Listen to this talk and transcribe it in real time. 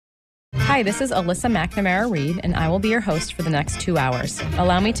Hi, this is Alyssa McNamara-Reed, and I will be your host for the next 2 hours.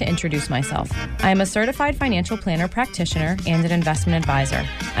 Allow me to introduce myself. I am a certified financial planner practitioner and an investment advisor.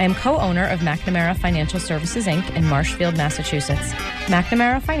 I am co-owner of McNamara Financial Services, Inc. in Marshfield, Massachusetts.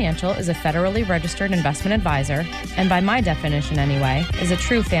 McNamara Financial is a federally registered investment advisor, and by my definition anyway, is a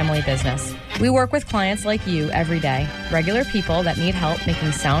true family business. We work with clients like you every day, regular people that need help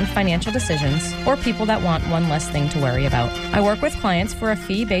making sound financial decisions, or people that want one less thing to worry about. I work with clients for a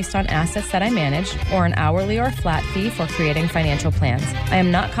fee based on assets that I manage, or an hourly or flat fee for creating financial plans. I am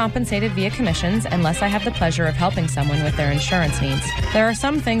not compensated via commissions unless I have the pleasure of helping someone with their insurance needs. There are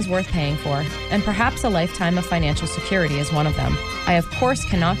some things worth paying for, and perhaps a lifetime of financial security is one of them. I, of course,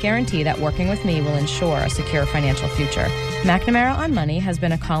 cannot guarantee that working with me will ensure a secure financial future. McNamara on Money has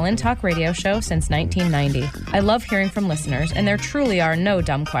been a call-in talk radio show since 1990. I love hearing from listeners, and there truly are no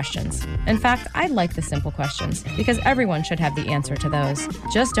dumb questions. In fact, I like the simple questions, because everyone should have the answer to those.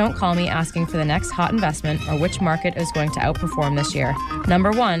 Just don't call me asking for the next hot investment or which market is going to outperform this year.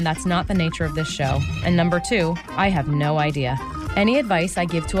 Number one, that's not the nature of this show. And number two, I have no idea. Any advice I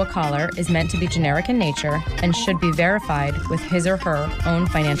give to a caller is meant to be generic in nature and should be verified with his or her own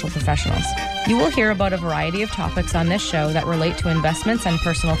financial professionals. You will hear about a variety of topics on this show that relate to investments and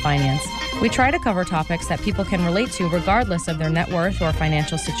personal finance. We try to cover topics that people can relate to regardless of their net worth or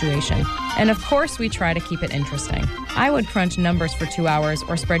financial situation. And of course, we try to keep it interesting. I would crunch numbers for 2 hours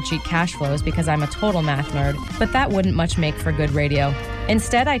or spreadsheet cash flows because I'm a total math nerd, but that wouldn't much make for good radio.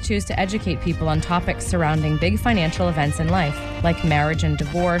 Instead, I choose to educate people on topics surrounding big financial events in life, like marriage and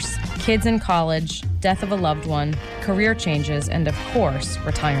divorce, kids in college, death of a loved one, career changes, and of course,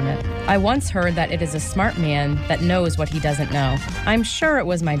 retirement. I once heard that it is a smart man that knows what he doesn't know. I'm sure it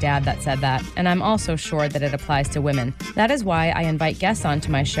was my dad that said that, and I'm also sure that it applies to women. That is why I invite guests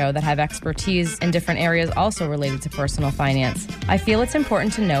onto my show that have expertise in different areas also related to personal finance. I feel it's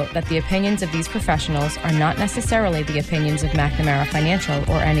important to note that the opinions of these professionals are not necessarily the opinions of McNamara Financial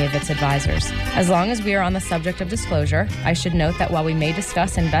or any of its advisors. As long as we are on the subject of disclosure, I should note that while we may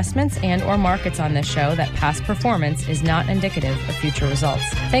discuss investments and or markets on this show, that past performance is not indicative of future results.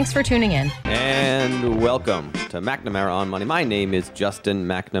 Thanks for tuning in. And welcome to McNamara on Money. My name is Justin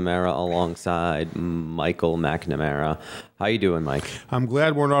McNamara alongside Michael McNamara. How you doing, Mike? I'm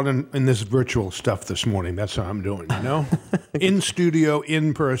glad we're not in this virtual stuff this morning. That's how I'm doing, you know? In studio,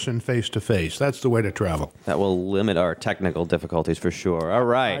 in person, face to face. That's the way to travel. That will limit our technical difficulties for sure. All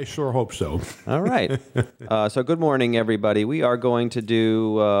right. I sure hope so. All right. So good morning, everybody. We are going to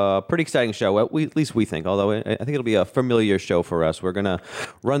do a pretty exciting show, at least we think, although I think it'll be a familiar show for us. We're going to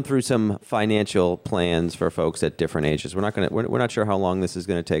run through some financial plans for folks at different ages. We're not sure how long this is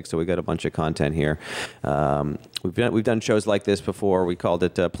going to take, so we got a bunch of content here. We've done shows like this before. We called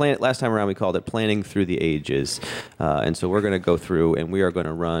it last time around. We called it Planning Through the Ages, and so we're going to go through and we are going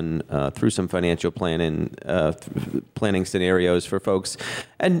to run through some financial planning scenarios for folks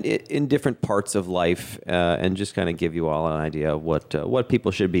and in different parts of life, and just kind of give you all an idea of what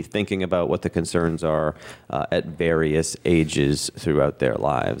people should be thinking about, what the concerns are at various ages throughout their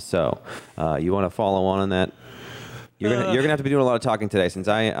lives. So, you want to follow on that? You're gonna have to be doing a lot of talking today, since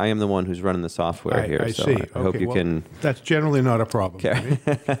I am the one who's running the software here. I so see. I hope you can. That's generally not a problem. Okay.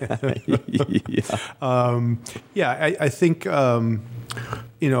 I think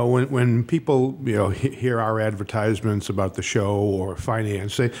when people hear our advertisements about the show or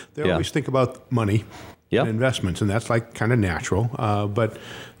finance, they always think about money. Yep. And investments, and that's like kind of natural. But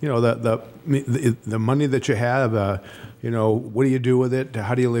the money that you have, what do you do with it?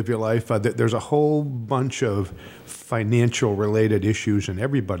 How do you live your life? There's a whole bunch of financial related issues in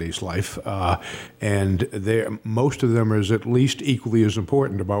everybody's life, and most of them is at least equally as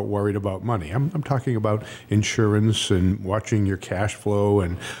important about worried about money. I'm talking about insurance and watching your cash flow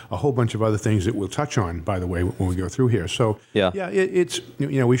and a whole bunch of other things that we'll touch on, by the way, when we go through here. So it's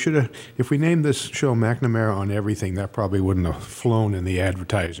we should have, if we named this show McNamara on Everything, that probably wouldn't have flown in the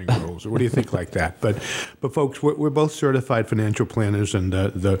advertising rules. What do you think like that? But folks, we're both certified financial planners, and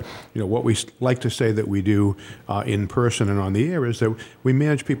what we like to say that we do in person and on the air is that we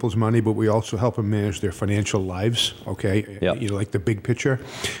manage people's money, but we also help them manage their financial lives. Okay, like the big picture.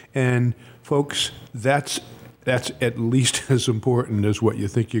 And folks, that's at least as important as what you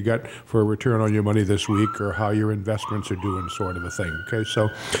think you got for a return on your money this week or how your investments are doing, sort of a thing. Okay, so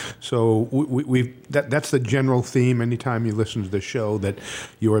that's the general theme. Anytime you listen to the show, that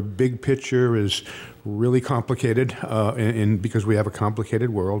your big picture is really complicated, and because we have a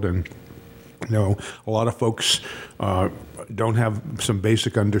complicated world, and A lot of folks don't have some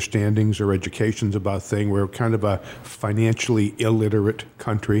basic understandings or educations about things. We're kind of a financially illiterate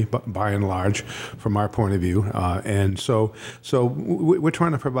country, by and large, from our point of view. And so we're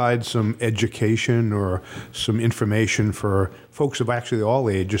trying to provide some education or some information for folks of actually all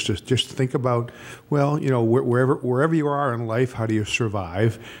ages to just think about, wherever you are in life, how do you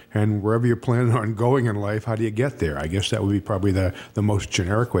survive? And wherever you're planning on going in life, how do you get there? I guess that would be probably the most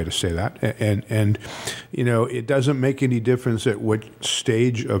generic way to say that. And it doesn't make any difference at what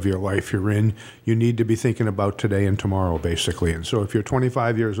stage of your life you're in. You need to be thinking about today and tomorrow, basically. And so if you're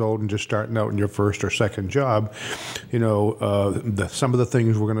 25 years old and just starting out in your first or second job, some of the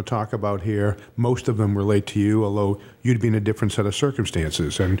things we're going to talk about here, most of them relate to you, although you'd be in a different set of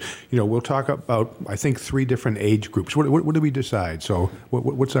circumstances. And, we'll talk about, I think, 3 different age groups. What do we decide? So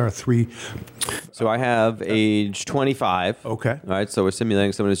what's our 3? So I have age 25. Okay. All right. So we're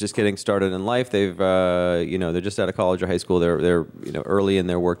simulating someone who's just getting started in life. They've, they're just out of college or high school. They're early in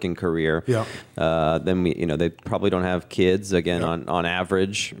their working career. Yeah. Then they probably don't have kids again on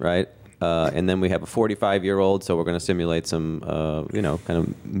average, right? And then we have a 45-year-old, so we're going to simulate some, kind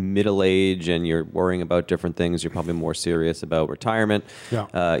of middle age, and you're worrying about different things. You're probably more serious about retirement.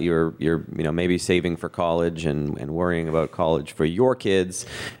 Yeah. You're maybe saving for college and worrying about college for your kids.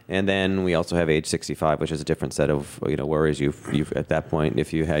 And then we also have age 65, which is a different set of worries. You've at that point,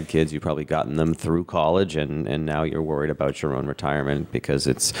 if you had kids, you've probably gotten them through college, and now you're worried about your own retirement because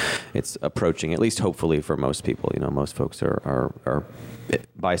it's approaching, at least hopefully for most people. Most folks are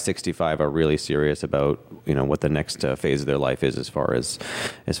by 65 are really serious about what the next phase of their life is as far as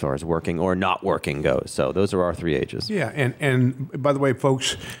working or not working goes. So those are our 3 ages. Yeah, and by the way,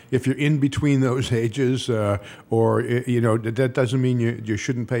 folks, if you're in between those ages, that doesn't mean you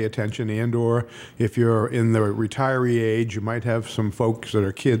shouldn't pay attention. And or if you're in the retiree age, you might have some folks that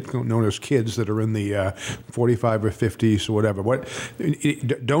are known as kids that are in the 45 or 50s or whatever.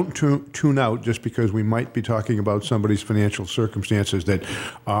 Don't tune out just because we might be talking about somebody's financial circumstances that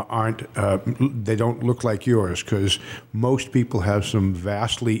they don't look like yours, because most people have some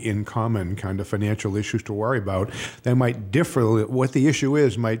vastly in common kind of financial issues to worry about. They might differ. What the issue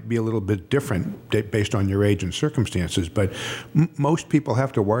is might be a little bit different based on your age and circumstances, but most people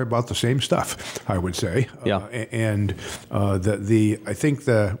have to worry about the same stuff, I would say. Yeah. I think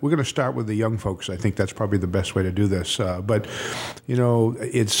we're going to start with the young folks. I think that's probably the best way to do this. But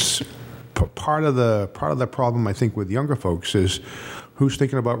it's part of the problem, I think, with younger folks is who's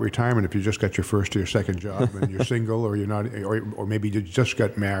thinking about retirement if you just got your first or your second job and you're single, or you're not, or maybe you just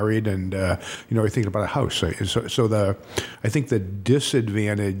got married and you're thinking about a house. So I think the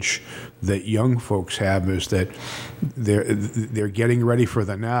disadvantage that young folks have is that they're getting ready for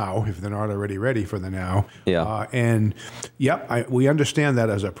the now if they're not already ready for the now. Yeah. We understand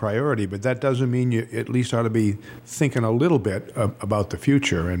that as a priority, but that doesn't mean you at least ought to be thinking a little bit about the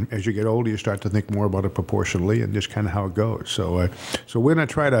future. And as you get older, you start to think more about it proportionally and just kind of how it goes. So we're going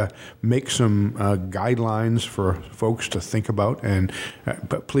to try to make some guidelines for folks to think about,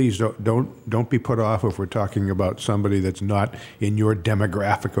 but please don't be put off if we're talking about somebody that's not in your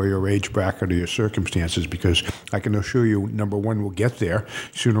demographic or your age bracket or your circumstances, because I can assure you, number one, we'll get there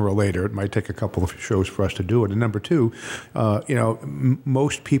sooner or later. It might take a couple of shows for us to do it, and number two,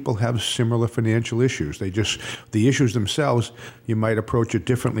 most people have similar financial issues. The issues themselves, you might approach it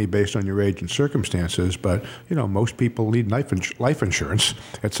differently based on your age and circumstances, but most people need life insurance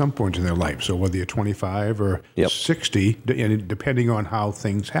at some point in their life. So whether you're 25 or 60, depending on how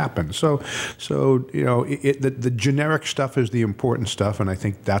things happen. So the generic stuff is the important stuff, and I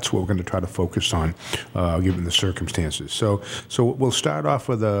think that's what we're going to try to focus on, given the circumstances. So we'll start off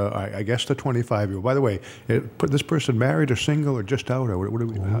with I guess the 25-year-old. By the way, this person married or single or just out? Or what do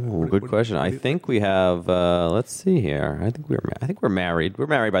we? Good question. I think we have. Let's see here. I think we're married. We're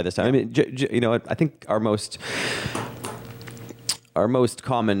married by this time. I mean, I think our most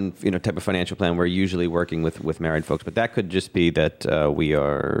common, type of financial plan, we're usually working with married folks, but that could just be that we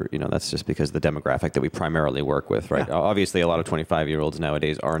are, that's just because of the demographic that we primarily work with, right? Yeah. Obviously, a lot of 25-year-olds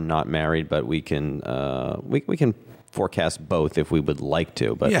nowadays are not married, but we can we can forecast both if we would like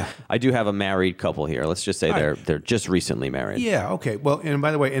to. But yeah. I do have a married couple here. Let's just say they're just recently married. Yeah. Okay. Well, and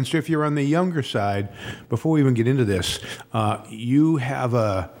by the way, so if you're on the younger side, before we even get into this, you have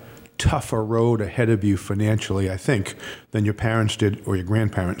a tougher road ahead of you financially, I think, than your parents did or your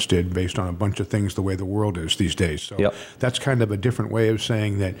grandparents did, based on a bunch of things the way the world is these days. So Yep. that's kind of a different way of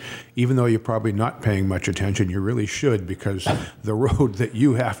saying that even though you're probably not paying much attention, you really should, because the road that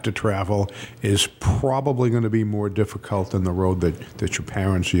you have to travel is probably going to be more difficult than the road that your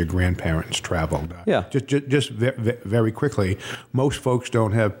parents or your grandparents traveled. Yeah. Just very quickly, most folks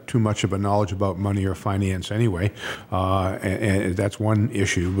don't have too much of a knowledge about money or finance anyway, and that's one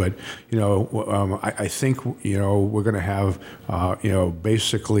issue. But I think we're going to have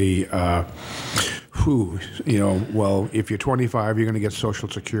basically. Well, if you're 25, you're going to get Social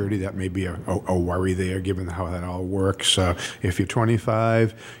Security. That may be a worry there, given how that all works. If you're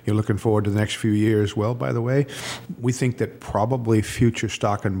 25, you're looking forward to the next few years. Well, by the way, we think that probably future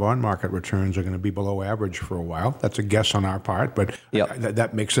stock and bond market returns are going to be below average for a while. That's a guess on our part, but Yep.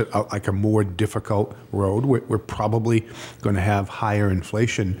 that makes it like a more difficult road. We're probably going to have higher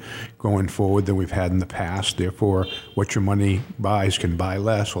inflation going forward than we've had in the past. Therefore, what your money buys can buy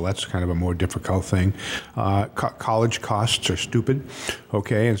less. Well, that's kind of a more difficult thing. College costs are stupid,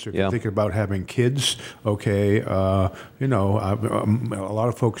 okay? And so if Yeah. you're thinking about having kids, okay, a lot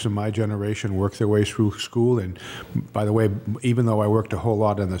of folks in my generation work their way through school. And by the way, even though I worked a whole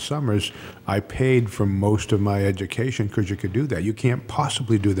lot in the summers, I paid for most of my education because you could do that. You can't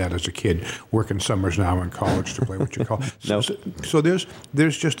possibly do that as a kid, working summers now in college to play what you call. No. So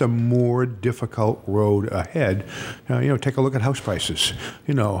there's just a more difficult road ahead. Take a look at house prices.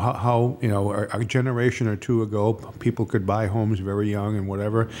 How a generation or two ago, people could buy homes very young and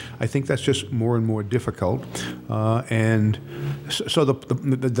whatever. I think that's just more and more difficult. And so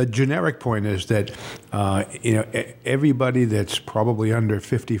the generic point is that everybody that's probably under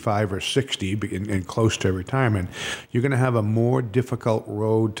 55 or 60 and close to retirement, you're going to have a more difficult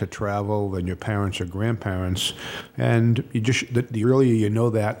road to travel than your parents or grandparents. And the earlier you know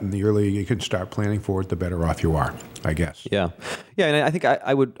that, and the earlier you can start planning for it, the better off you are, I guess. Yeah, and I think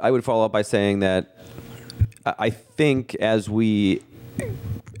I would follow up by saying that I think as we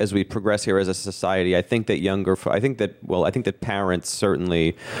progress here as a society, I think that parents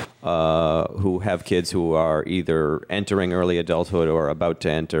certainly who have kids who are either entering early adulthood or about to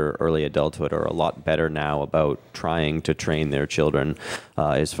enter early adulthood are a lot better now about trying to train their children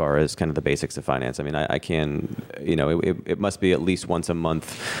as far as kind of the basics of finance. I mean, it must be at least once a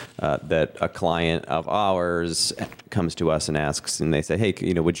month that a client of ours comes to us and asks, and they say, hey,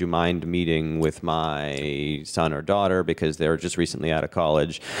 would you mind meeting with my son or daughter because they're just recently out of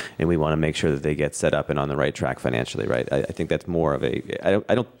college and we want to make sure that they get set up and on the right track financially, right? I think that's more of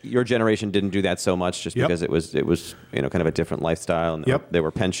your generation didn't do that so much just Yep. because it was kind of a different lifestyle, and Yep. there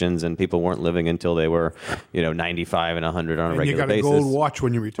were pensions and people weren't living until they were 95 and 100 on a And you regular got basis. a gold watch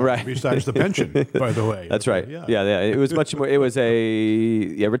when you retire, Right. besides the pension, by the way. That's right. Yeah. Yeah. It was much more. It was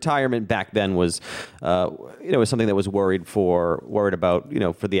retirement back then was was something that was worried about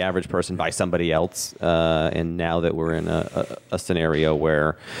for the average person by somebody else. And now that we're in a scenario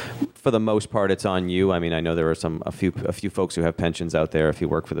where, for the most part, it's on you. I mean, I know there are a few folks who have pensions out there if you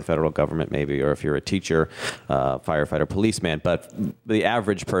work for the federal government, maybe, or if you're a teacher, firefighter, policeman. But the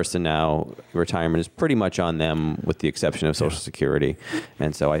average person now, retirement is pretty much on them, with the exception of Social Security.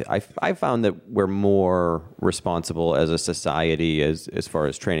 And so I found that we're more responsible as a society as far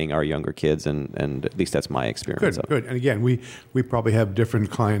as training our younger kids, and at least that's my experience. Good. And again, we probably have different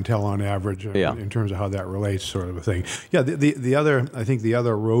clientele on average in terms of how that relates, sort of a thing. Yeah. The other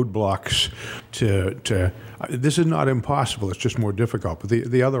roadblocks to this is not impossible. It's just more difficult. But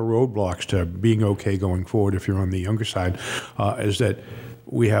the other roadblocks to being okay going forward, if you're on the younger side, is that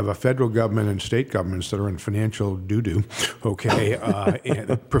we have a federal government and state governments that are in financial doo-doo, okay, in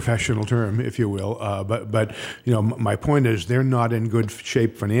a professional term, if you will. But my point is they're not in good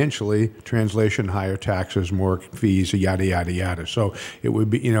shape financially. Translation, higher taxes, more fees, yada, yada, yada. So it would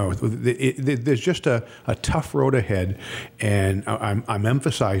be, there's just a tough road ahead. And I'm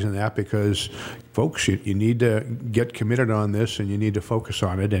emphasizing that because, folks, you need to get committed on this and you need to focus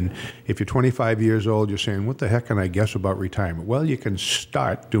on it. And if you're 25 years old, you're saying, what the heck can I guess about retirement? Well, you can start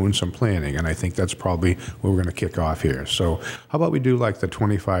doing some planning, and I think that's probably where we're going to kick off here. So how about we do like the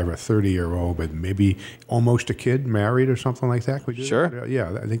 25 or 30-year-old, but maybe almost a kid, married or something like that? Could you Sure. do that?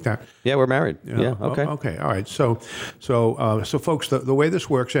 Yeah, I think that. Yeah, we're married. Yeah, okay. Okay, all right. So folks, the way this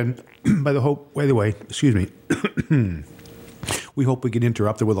works, and by the way, excuse me, we hope we get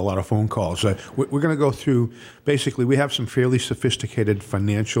interrupted with a lot of phone calls. We're going to go through, basically, we have some fairly sophisticated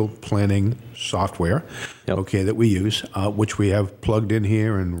financial planning software, okay, that we use, which we have plugged in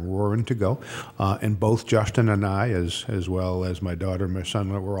here and roaring to go. And both Justin and I, as well as my daughter and my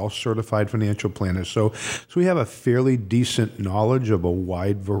son, we're all certified financial planners. So we have a fairly decent knowledge of a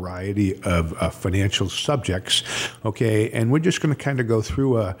wide variety of financial subjects, okay? And we're just going to kind of go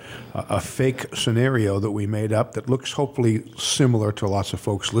through a fake scenario that we made up that looks hopefully similar to lots of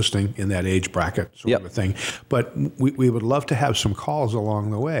folks listening in that age bracket sort of a thing. But we would love to have some calls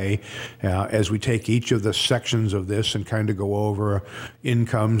along the way as we take each of the sections of this and kind of go over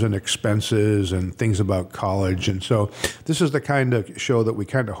incomes and expenses and things about college. And so this is the kind of show that we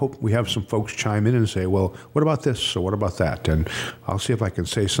kind of hope we have some folks chime in and say, well, what about this or what about that? And I'll see if I can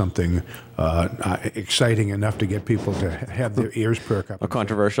say something exciting enough to get people to have their ears perk up. A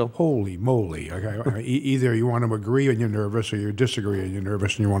controversial? Say, holy moly. Okay. Either you want to agree and you're nervous or you disagree and you're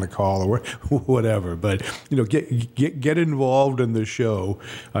nervous and you want to call or whatever. But, get involved in the show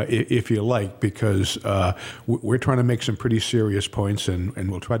if you like, because we're trying to make some pretty serious points and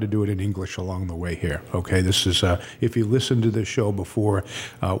we'll try to do it in English along the way here. Okay. This is, if you listened to this show before,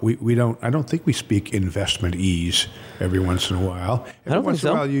 I don't think we speak investment-ese every once in a while. Every once in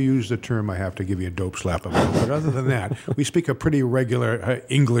a while you use the term I have to give you a dope slap about. But other than that, we speak a pretty regular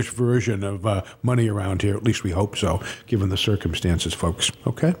English version of money around here. At least we hope so, given the circumstances, folks.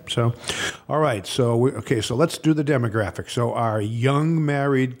 Okay? So, all right. So, so let's do the demographics. So our young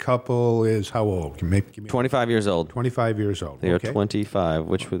married couple is how old? Give me 25 years old. 25 years old. They are 25,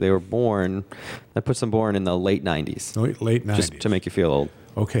 which they were born, that puts them born in the late 90s. Late 90s. Just to make you feel old.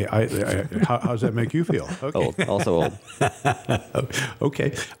 Okay, how does that make you feel? Okay. Old, also old.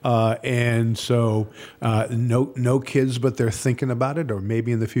 Okay, and so no kids, but they're thinking about it, or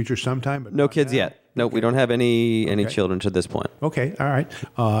maybe in the future sometime. But no kids yet. No, we don't have any children to this point. Okay, all right.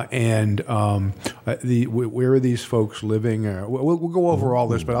 Where are these folks living? We'll go over all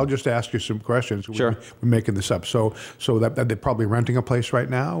this, but I'll just ask you some questions. Sure. We're making this up. So that they're probably renting a place right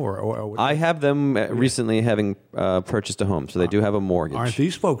now, or I have them recently having purchased a home, so they do have a mortgage. Aren't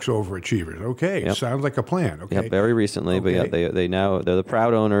these folks overachievers? Okay, Yep. Sounds like a plan. Okay. Yeah, very recently, but yeah, they're the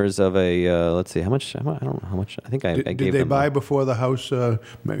proud owners of a. Let's see, how much? I don't know how much. I think I gave them. Did they buy before the house,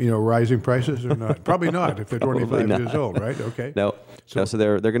 rising prices or not? Probably not if they're 25 years old, right? Okay. No. So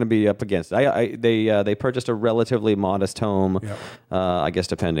they're going to be up against it. They purchased a relatively modest home. Yep. I guess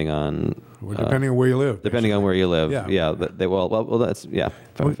depending on depending on where you live. Depending on where you live. Yeah. That's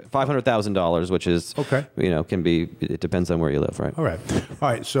 $500,000, which is okay. Can be. It depends on where you live, right? All right.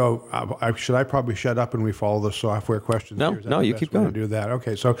 So should I probably shut up and we follow the software questions? No, you keep going. Do that.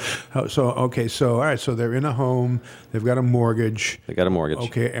 Okay. So all right. So they're in a home. They've got a mortgage. They got a mortgage.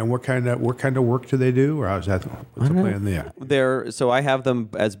 Okay. And what kind of work do they do, or how's that? What's the plan there? So I have them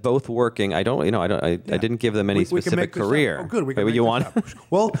as both working. I didn't give them any specific career. Oh, good. You want?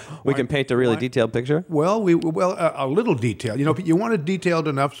 Well, we can paint a really detailed picture. Well, a little detail. You want it detailed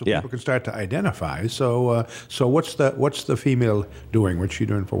enough so people can start to identify. So what's the female doing? What's she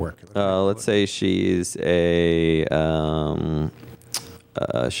doing for work? Let's say she's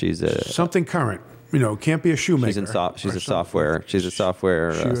something current. Can't be a shoemaker. She's a software. She's a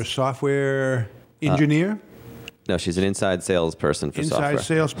software. She's a software engineer. No, she's an inside salesperson for software. Inside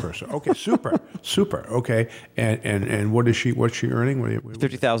salesperson. Okay, super. Okay, and what's she earning? $50,000.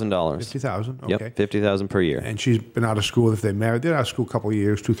 $50,000. Okay. Yep, $50,000 per year. And she's been out of school. If they married, they're out of school a couple of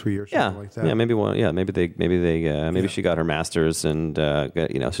years, 2-3 years, something like that. Yeah, maybe one. Yeah, maybe she got her master's and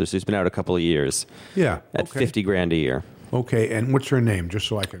so she's been out a couple of years. Yeah. At $50,000 a year. Okay, and what's her name, just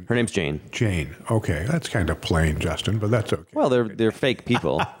so I can... Her name's Jane. Jane. Okay, that's kind of plain, Justin, but that's okay. Well, they're fake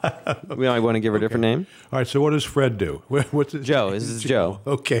people. We might want to give her a different name. All right, so what does Fred do? What's his Joe. name? This is Joe.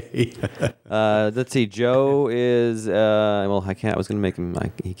 Okay. Let's see. Joe is... I can't... I was going to make him...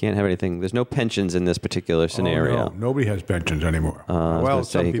 he can't have anything... There's no pensions in this particular scenario. Oh, no. Nobody has pensions anymore. I was going to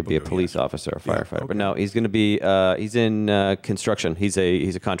say he could be a police officer or firefighter. Okay. But no, he's going to be... he's in construction. He's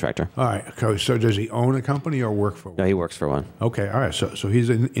a contractor. All right. So does he own a company or work for one? No, he works for one. Okay. All right. So he's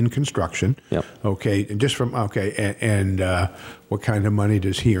in construction. Yep. Okay. And just from... Okay. And what kind of money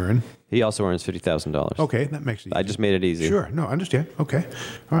does he earn? He also earns $50,000. Okay, that makes it easy. I just made it easy. Sure. No, I understand. Okay.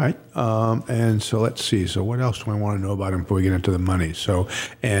 All right. And so let's see. So what else do I want to know about him before we get into the money? So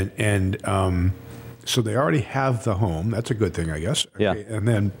so they already have the home. That's a good thing, I guess. Okay. Yeah. And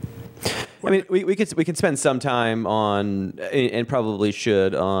then... I mean, we can spend some time on, and probably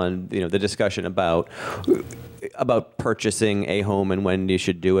should, on the discussion about about purchasing a home and when you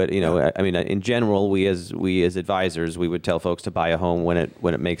should do it. I mean, in general, we as advisors, we would tell folks to buy a home when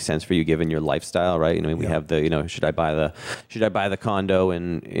it makes sense for you given your lifestyle, right? We have the should I buy the condo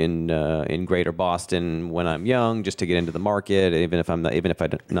in Greater Boston when I'm young just to get into the market, even if I'm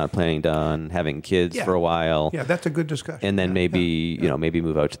not planning on having kids for a while. Yeah, that's a good discussion. And then maybe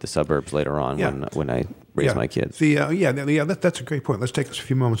move out to the suburbs later on when I raise my kids. That's a great point. Let's take us a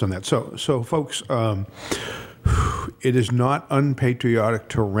few moments on that. So folks, it is not unpatriotic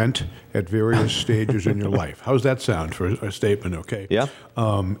to rent at various stages in your life. How's that sound for a statement? Okay. Yeah.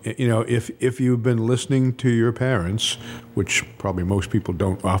 If you've been listening to your parents, which probably most people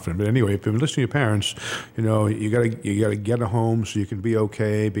don't often, but anyway, if you've been listening to your parents, you gotta get a home so you can be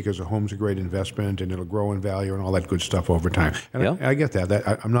okay, because a home's a great investment and it'll grow in value and all that good stuff over time. And I get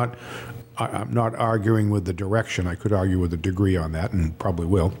that. I'm not arguing with the direction. I could argue with the degree on that, and probably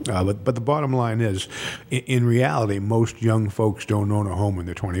will. But the bottom line is, in reality, most young folks don't own a home when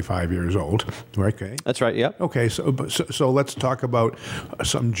they're 25 years old. Okay. That's right. Yeah. Okay. So let's talk about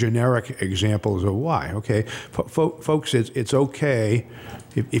some generic examples of why. Okay, folks, it's okay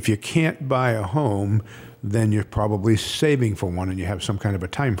if you can't buy a home, then you're probably saving for one, and you have some kind of a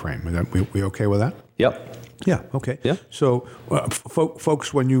time frame. We okay with that? Yep. Yeah. Okay. Yeah. So,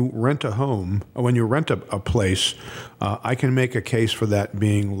 folks, when you rent a home, or when you rent a place, I can make a case for that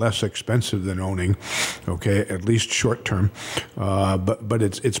being less expensive than owning. Okay, at least short term. But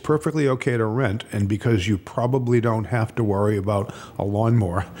it's perfectly okay to rent, and because you probably don't have to worry about a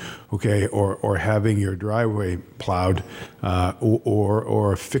lawnmower, okay, or having your driveway plowed,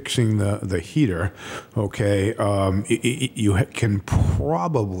 or fixing the heater. Okay, you can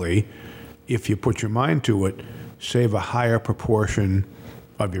probably, if you put your mind to it, save a higher proportion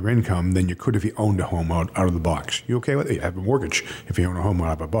of your income than you could if you owned a home out of the box. You okay with it? You have a mortgage if you own a home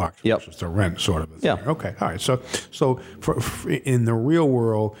out of a box. Yep. It's a rent sort of a thing. Yeah. Okay. All right. So for in the real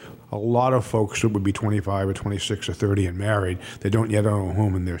world, a lot of folks that would be 25 or 26 or 30 and married, they don't yet own a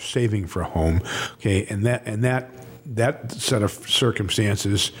home and they're saving for a home. Okay. And that set of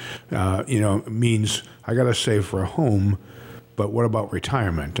circumstances, means I got to save for a home. But what about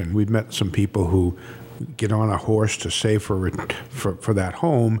retirement? And we've met some people who get on a horse to save for that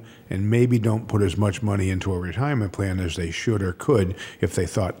home, and maybe don't put as much money into a retirement plan as they should or could if they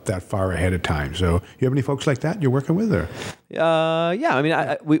thought that far ahead of time. So, you have any folks like that you're working with, or? Yeah. I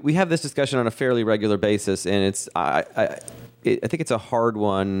mean, we have this discussion on a fairly regular basis, and it's I think it's a hard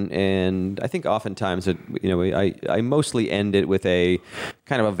one, and I think oftentimes I mostly end it with a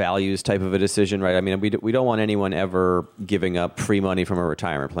kind of a values type of a decision, right? I mean, we don't want anyone ever giving up free money from a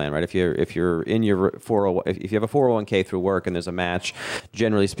retirement plan, right? If you're in your if you have a 401k through work and there's a match,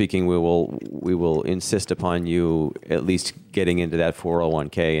 generally speaking, we will insist upon you at least getting into that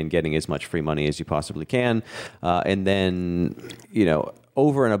 401k and getting as much free money as you possibly can, and then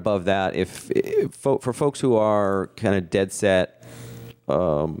over and above that, if for folks who are kind of dead set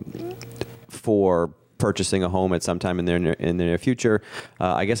for purchasing a home at some time in the near future,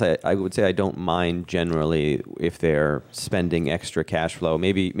 I guess I would say I don't mind generally if they're spending extra cash flow,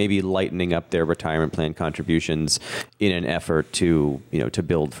 maybe lightening up their retirement plan contributions in an effort to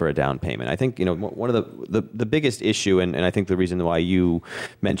build for a down payment. I think one of the biggest issue, and I think the reason why you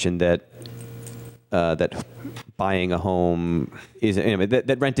mentioned that buying a home is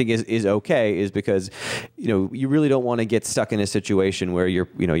that renting is okay is because you really don't want to get stuck in a situation where you're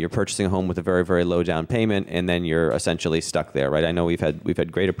purchasing a home with a very, very low down payment and then you're essentially stuck there, right? I know we've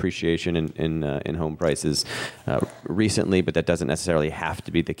had great appreciation in home prices recently, but that doesn't necessarily have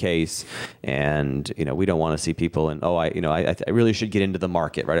to be the case. And we don't want to see people I really should get into the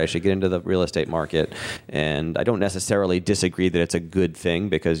market, right? I should get into the real estate market, and I don't necessarily disagree that it's a good thing,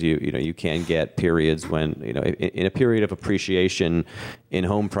 because you can get periods when in a period of appreciation in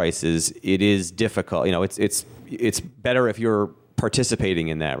home prices, it is difficult. It's better if you're participating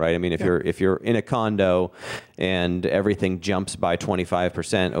in that, right? I mean, if you're in a condo and everything jumps by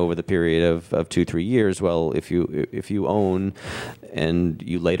 25% over the period of 2-3 years, well, if you own and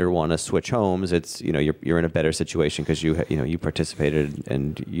you later want to switch homes, it's you're in a better situation because you participated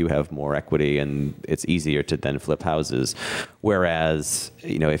and you have more equity, and it's easier to then flip houses. Whereas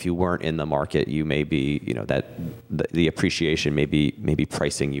if you weren't in the market, you may be that the appreciation may be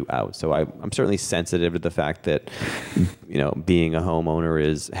pricing you out. So I'm certainly sensitive to the fact that being a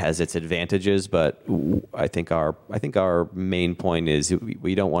homeowner has its advantages, but I think our main point is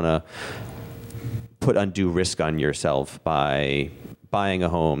we don't want to put undue risk on yourself by buying a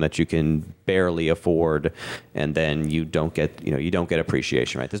home that you can barely afford, and then you don't get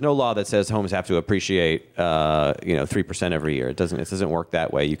appreciation, right? There's no law that says homes have to appreciate 3% every year. It doesn't work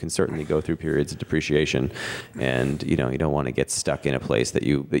that way. You can certainly go through periods of depreciation, and you don't want to get stuck in a place that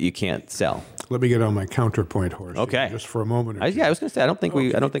you can't sell. Let me get on my counterpoint horse. Okay. Just for a moment. I was going to say I don't think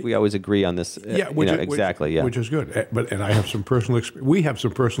we always agree on this. Exactly. Which is good. And I have some personal. We have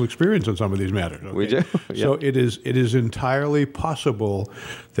some personal experience on some of these matters. Okay? We do. So it is entirely possible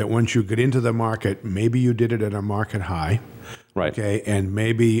that once you get into the market, maybe you did it at a market high. Right. Okay, and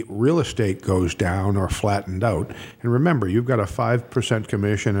maybe real estate goes down or flattened out. And remember, you've got a 5%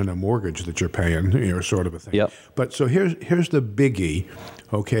 commission and a mortgage that you're paying, sort of a thing. Yep. But so here's the biggie,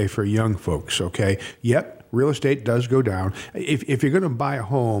 okay, for young folks, okay? Yep. Real estate does go down. If you're going to buy a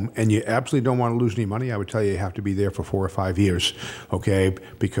home and you absolutely don't want to lose any money, I would tell you have to be there for 4 or 5 years, okay?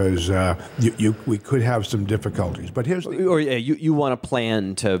 Because we could have some difficulties. But here's you want to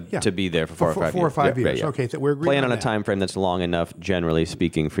plan to be there for 4 or 5 years. Yeah. Okay, so we're agreeing plan on a that. time frame that's long enough, generally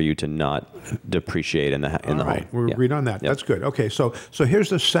speaking, for you to not depreciate in the home. We're agreed on that. Yep. That's good. Okay, so here's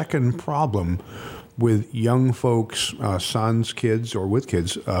the second problem with young folks, sons, kids, or with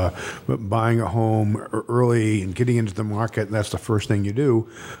kids, buying a home early and getting into the market, and that's the first thing you do.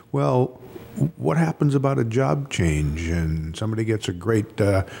 Well, what happens about a job change and somebody gets a great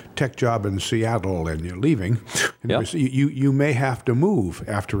tech job in Seattle and you're leaving? Yep. So you may have to move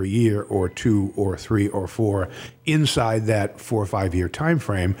after a year or 2 or 3 or 4 inside that 4 or 5 year time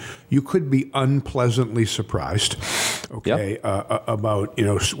frame. You could be unpleasantly surprised, okay, about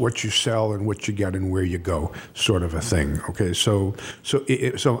what you sell and what you get and where you go, sort of a thing. Okay, so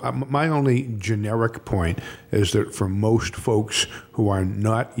my only generic point is that for most folks who are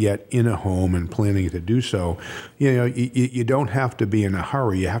not yet in a home and planning to do so, you don't have to be in a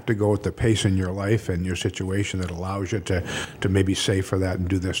hurry. You have to go at the pace in your life and your situation that allows you to maybe save for that and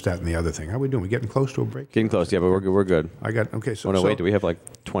do this, that, and the other thing. How are we doing? We getting close to a break? Getting close, yeah, but we're good. Okay. So, wait, do we have like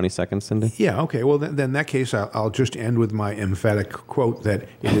 20 seconds, Cindy? Yeah, okay. Well, then in that case, I'll just end with my emphatic quote that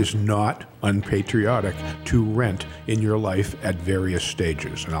it is not unpatriotic to rent in your life at various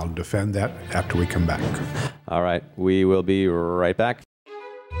stages. And I'll defend that after we come back. All right. We will be right back.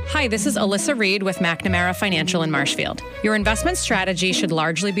 Hi, this is Alyssa Reed with McNamara Financial in Marshfield. Your investment strategy should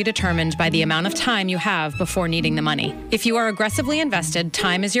largely be determined by the amount of time you have before needing the money. If you are aggressively invested,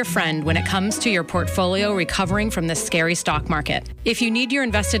 time is your friend when it comes to your portfolio recovering from this scary stock market. If you need your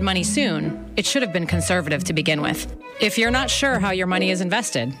invested money soon, it should have been conservative to begin with. If you're not sure how your money is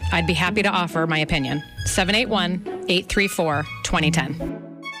invested, I'd be happy to offer my opinion. 781-834-2010.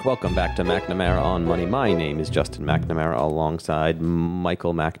 Welcome back to McNamara on Money. My name is Justin McNamara alongside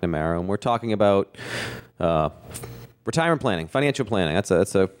Michael McNamara, and we're talking about retirement planning, financial planning. I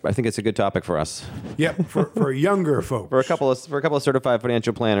think it's a good topic for us. Yeah, for younger folks. For a couple of certified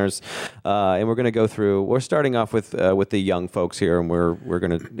financial planners, and we're going to go through. We're starting off with the young folks here, and we're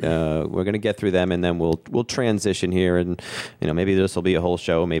going to get through them, and then we'll transition here, and maybe this will be a whole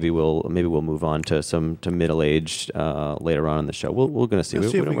show. Maybe we'll move on to middle aged later on in the show. We're going to see.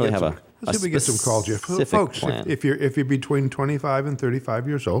 We don't really have a. Let's see if we get some calls, Jeff. Folks, plan. if you're between 25 and 35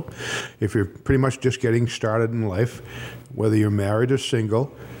 years old, if you're pretty much just getting started in life, whether you're married or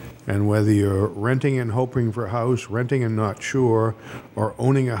single, and whether you're renting and hoping for a house, renting and not sure, or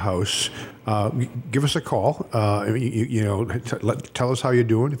owning a house, give us a call. Tell us how you're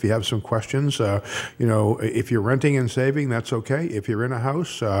doing. If you have some questions, if you're renting and saving, that's okay. If you're in a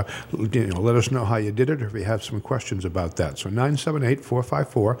house, let us know how you did it, or if you have some questions about that. So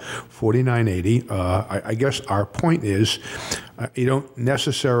 978-454-4980. I guess our point is, you don't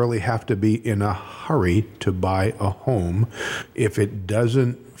necessarily have to be in a hurry to buy a home if it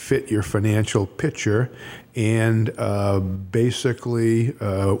doesn't fit your financial picture and basically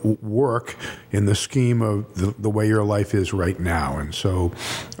work in the scheme of the way your life is right now. And so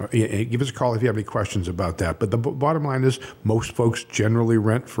give us a call if you have any questions about that. But the bottom line is most folks generally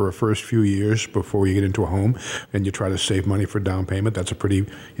rent for the first few years before you get into a home, and you try to save money for down payment. That's a pretty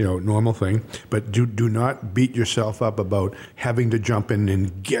normal thing. But do not beat yourself up about having to jump in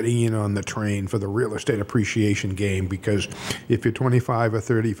and getting in on the train for the real estate appreciation game, because if you're 25 or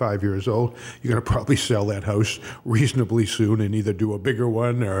 35 years old, you're going to probably sell that house reasonably soon and either do a bigger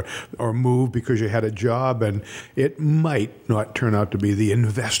one or move because you had a job, and it might not turn out to be the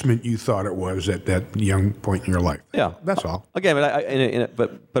investment you thought it was at that young point in your life. Yeah, that's all. Again,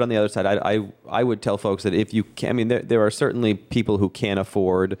 but on the other side, I would tell folks that if you can, there are certainly people who can't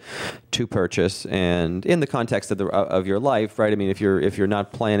afford to purchase, and in the context of your life, right? If you're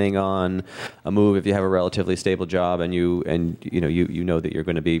not planning on a move, if you have a relatively stable job and you know that you're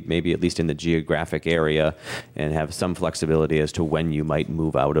going to be maybe at least in the geographic area area and have some flexibility as to when you might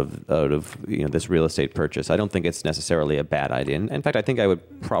move out of this real estate purchase. I don't think it's necessarily a bad idea. And in fact, I think I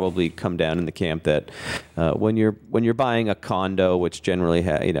would probably come down in the camp that when you're buying a condo, which generally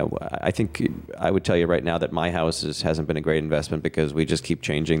I think I would tell you right now that my house hasn't been a great investment because we just keep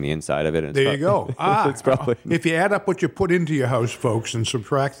changing the inside of it. And there you go. It's probably, if you add up what you put into your house, folks, and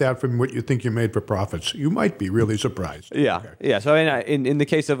subtract that from what you think you made for profits, you might be really surprised. Yeah, okay. Yeah. So I mean, in the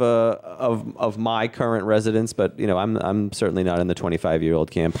case of my current residence, but I'm certainly not in the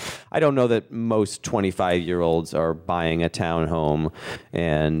 25-year-old camp. I don't know that most 25-year-olds are buying a townhome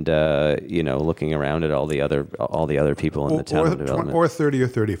and looking around at all the other people in the town development. Or 30 or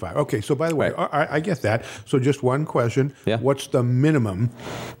 35. Okay. So by the way, right. I get that. So just one question. Yeah. What's the minimum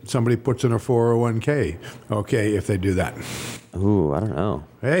somebody puts in a 401k? Okay, if they do that. Ooh, I don't know.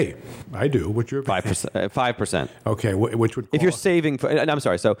 Hey, I do. What's your 5%? 5%. Okay, which would if you're saving for, and I'm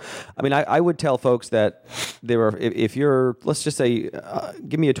sorry. So, I mean, I would tell folks that if you're, let's just say,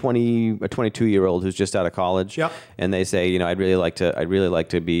 give me a 22-year-old who's just out of college, yep. and they say, I'd really like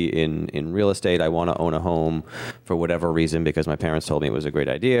to be in real estate. I want to own a home for whatever reason because my parents told me it was a great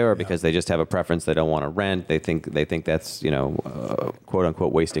idea, or because they just have a preference. They don't want to rent. They think that's quote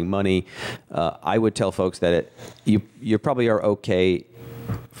unquote wasting money. I would tell folks that you probably are okay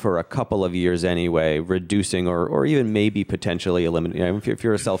for a couple of years anyway, reducing or even maybe potentially eliminating. If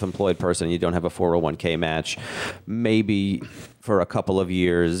you're a self-employed person and you don't have a 401k match, maybe for a couple of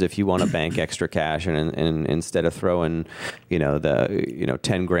years, if you want to bank extra cash and instead of throwing, the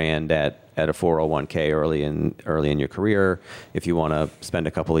 10 grand at a 401k early in your career, if you want to spend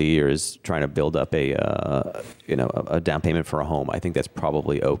a couple of years trying to build up a down payment for a home, I think that's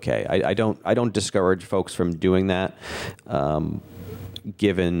probably okay. I don't discourage folks from doing that.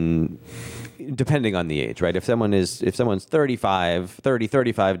 Depending on the age, right? If someone's 35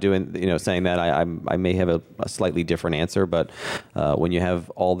 doing, saying that, I may have a slightly different answer. But when you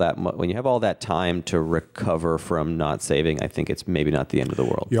have all that time to recover from not saving, I think it's maybe not the end of the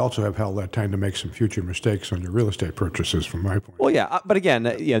world. You also have all that time to make some future mistakes on your real estate purchases, from my point. Well, yeah, but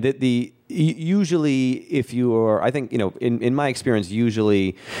again, usually if you are, I think, in my experience,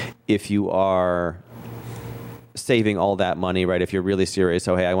 usually if you are saving all that money, right? If you're really serious,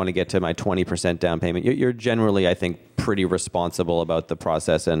 hey, I want to get to my 20% down payment. You're generally, I think, pretty responsible about the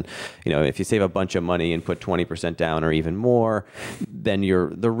process. And if you save a bunch of money and put 20% down or even more, then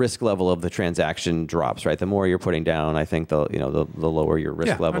the risk level of the transaction drops, right? The more you're putting down, I think the lower your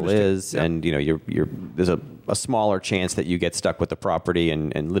risk level is, yep. And there's a smaller chance that you get stuck with the property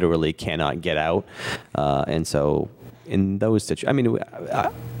and literally cannot get out. And so in those situations,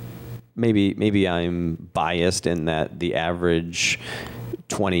 Maybe I'm biased in that the average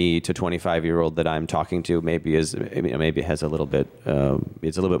 20 to 25-year-old that I'm talking to maybe has a little bit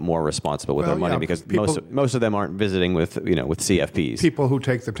it's a little bit more responsible with their money because most of them aren't visiting with CFPs. People who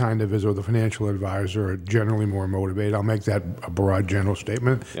take the time to visit with a financial advisor are generally more motivated. I'll make that a broad general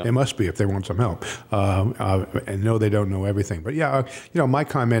statement. Yep. They must be if they want some help. And no, they don't know everything. But my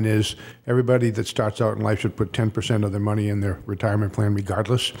comment is everybody that starts out in life should put 10% of their money in their retirement plan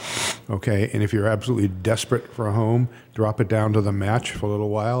regardless. Okay, and if you're absolutely desperate for a home, drop it down to the match for a little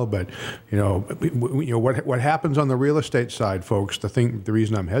while. But what happens on the real estate side, folks? The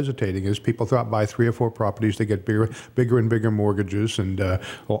reason I'm hesitating is people buy 3 or 4 properties, they get bigger and bigger mortgages, and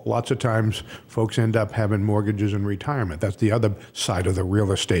lots of times folks end up having mortgages in retirement. That's the other side of the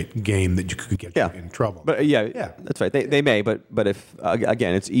real estate game that you could get you in trouble. But that's right. They may, but if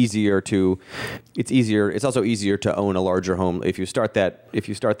again, it's also easier to own a larger home if you start that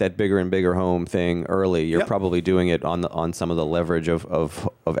bigger and bigger home thing early. You're probably doing it on some of the leverage of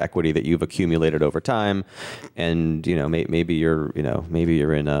equity that you've accumulated over time, and maybe you're in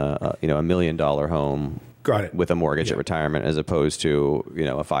a $1 million home. Got it. With a mortgage at retirement, as opposed to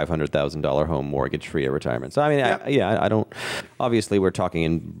a $500,000 home mortgage free at retirement. So I mean, I don't. Obviously, we're talking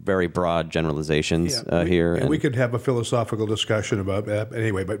in very broad generalizations here, and we could have a philosophical discussion about that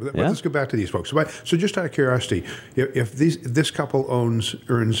anyway. But let's go back to these folks. So just out of curiosity, if this couple earns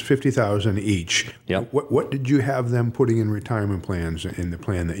 $50,000 each, what did you have them putting in retirement plans in the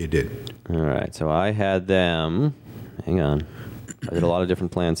plan that you did? All right. So I had them. Hang on. I did a lot of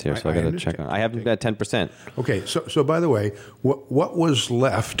different plans here, so I got to check on. I haven't got 10%. Okay, so by the way, what was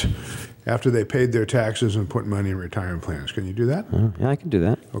left after they paid their taxes and put money in retirement plans. Can you do that? Yeah, I can do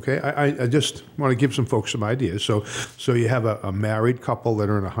that. Okay, I just want to give some folks some ideas. So you have a married couple that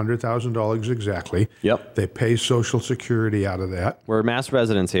earn $100,000 exactly. Yep. They pay Social Security out of that. We're mass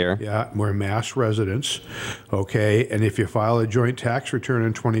residents here. Yeah, we're mass residents. Okay, and if you file a joint tax return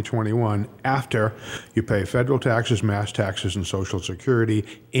in 2021, after you pay federal taxes, mass taxes, and Social Security,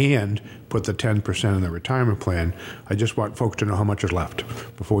 and put the 10% in the retirement plan, I just want folks to know how much is left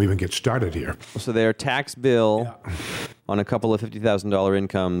before we even get started here. So their tax bill on a couple of $50,000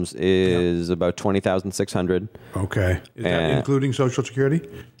 incomes is about $20,600. Okay. Is that including Social Security?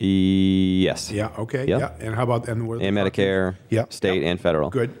 Yes. Yeah, okay. Yep. Yeah. And how about and Medicare, state and federal.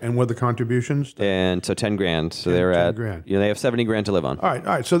 Good. And what are the contributions? And so 10 grand. So Yeah, they're 10 at grand. they have 70 grand to live on. All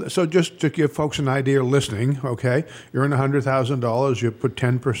right. So just to give folks an idea listening, okay, you earn $100,000, you put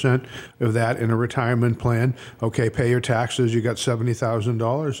 10% of that in a retirement plan, okay, pay your taxes, you got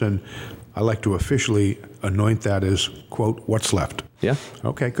 $70,000, and I like to officially anoint that as, quote, what's left. Yeah.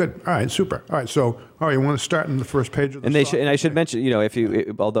 Okay, good. All right, super. All right, you want to start in the first page of the And I should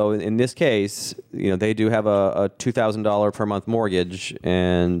mention, although in this case, they do have a $2,000 per month mortgage,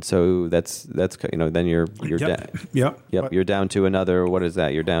 and so that's then you're down. Yep. You're down to another. What is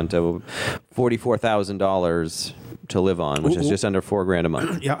that? You're down to $44,000 to live on, which is just under $4,000 a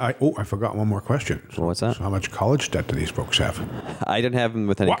month. Yeah. I forgot one more question. Well, what's that? So how much college debt do these folks have? I didn't have them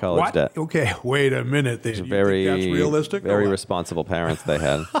with any college what? debt. Okay, wait a minute. Then. You think that's realistic? Very responsible parents they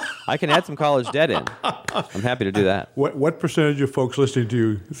had. I can add some college debt in. I'm happy to do that. What percentage of folks listening to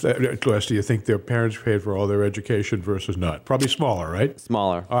you, Les, do you think their parents paid for all their education versus not? Probably smaller, right?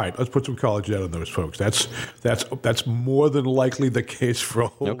 Smaller. All right, let's put some college debt on those folks. That's more than likely the case for a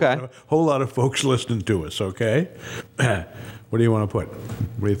whole lot of folks listening to us. Okay, what do you want to put?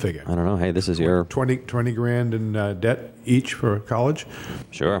 What do you think? I don't know. Hey, this is your 20 grand in debt each for college.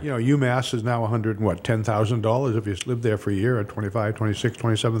 Sure. UMass is now $10,000 if you live there for a year at 25, 26,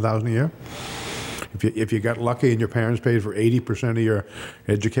 27,000 a year. If you got lucky and your parents paid for 80% of your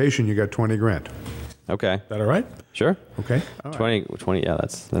education, you got 20 grand. Okay. Is that all right? Sure. Okay. All 20, yeah,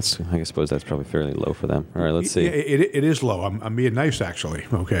 that's. I suppose that's probably fairly low for them. All right, let's see. It is low. I'm being nice, actually.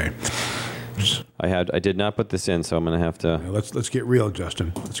 Okay. I did not put this in, so I'm going to have to. Let's get real,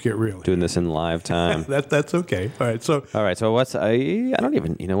 Justin. Let's get real. Doing this in live time. That's okay. All right. So what's I don't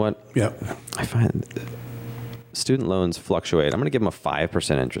even. You know what? Yeah. I find student loans fluctuate. I'm going to give them a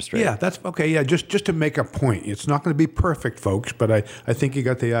 5% interest rate. Yeah, that's okay. Yeah, just to make a point. It's not going to be perfect, folks, but I think you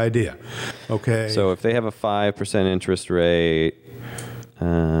got the idea. Okay. So if they have a 5% interest rate,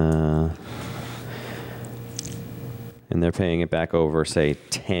 and they're paying it back over, say,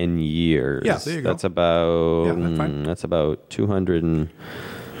 10 years. Yeah, there you go. That's about that's fine. That's about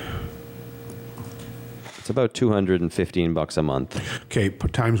 $215 a month. Okay,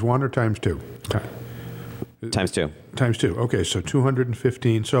 times one or times two? Times two. Times two. Okay, so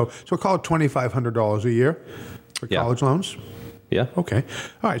 215. So call it $2,500 a year for college loans. Yeah. Okay.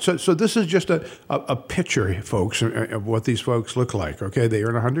 All right. So this is just a picture, folks, of what these folks look like. Okay. They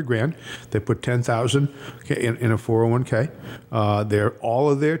earn $100 grand. They put $10,000 in a 401k.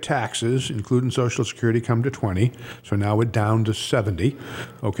 All of their taxes, including Social Security, come to 20. So now we're down to 70.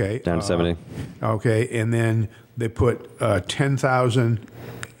 Okay. Down to 70. Okay. And then they put $10,000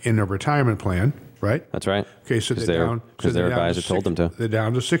 in a retirement plan. Right. That's right. Okay. So they're down because their advisor told them to. They're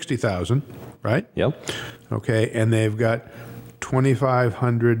down to $60,000. Right. Yep. Okay. And they've got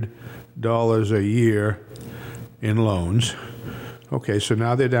 $2,500 a year in loans. Okay, so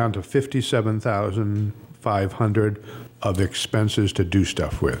now they're down to $57,500 of expenses to do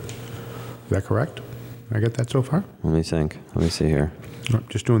stuff with. Is that correct? Did I get that so far? Let me think. Let me see here. I'm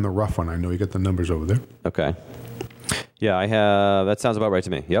just doing the rough one. I know you got the numbers over there. Okay. Yeah, I have. That sounds about right to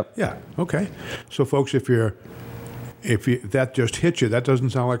me. Yep. Yeah. Okay. So, folks, if that just hits you, that doesn't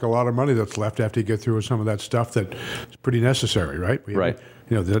sound like a lot of money that's left after you get through with some of that stuff that's pretty necessary, right? Right.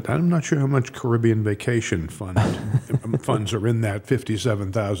 I'm not sure how much Caribbean vacation funds are in that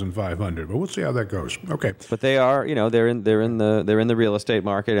 $57,500, but we'll see how that goes. Okay. But they are, they're in the real estate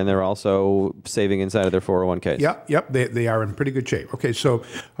market, and they're also saving inside of their 401ks. Yep. They are in pretty good shape. Okay. So,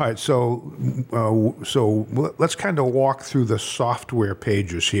 all right. So let's kind of walk through the software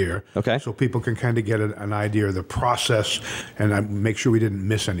pages here. Okay. So people can kind of get an idea of the process and make sure we didn't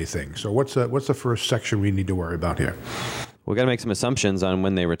miss anything. So what's the first section we need to worry about here? We've got to make some assumptions on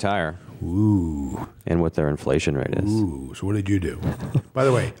when they retire. Ooh. And what their inflation rate is. Ooh. So what did you do? By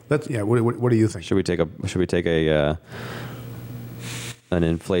the way, what do you think? Should we take an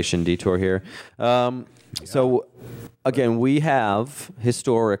inflation detour here? So, again, we have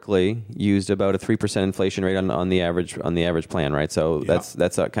historically used about a 3% inflation rate on the average plan, right? So that's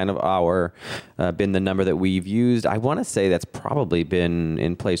kind of our been the number that we've used. I want to say that's probably been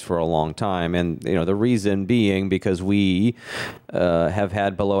in place for a long time, and the reason being because we have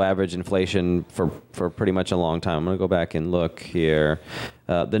had below average inflation for pretty much a long time. I'm going to go back and look here.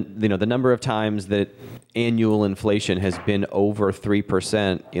 The number of times that annual inflation has been over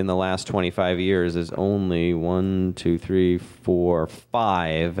 3% in the last 25 years is only 1, 2, 3, 4,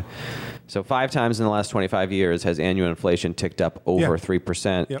 5. So 5 times in the last 25 years has annual inflation ticked up over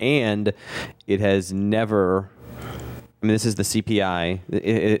 3%. Yep. And it has never... this is the CPI.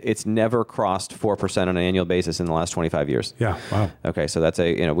 It's never crossed 4% on an annual basis in the last 25 years. Yeah, wow. Okay, so that's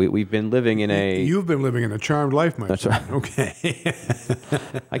we've been living in a... You've been living in a charmed life, my That's friend. right. Okay.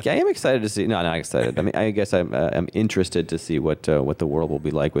 I am excited to see... No, not excited. I guess I'm interested to see what the world will be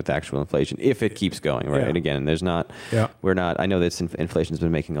like with actual inflation if it keeps going, right? Yeah. And again, there's not... Yeah. We're not... I know that inflation's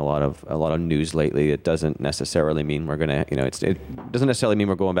been making a lot of news lately. It doesn't necessarily mean we're going to... it doesn't necessarily mean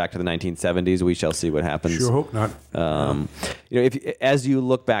we're going back to the 1970s. We shall see what happens. Sure hope not. As you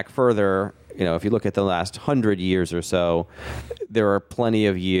look back further, if you look at the last 100 years or so, there are plenty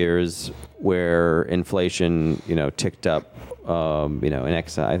of years where inflation, ticked up. In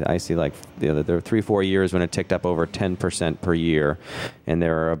excess, I see there are 3-4 years when it ticked up over 10% per year, and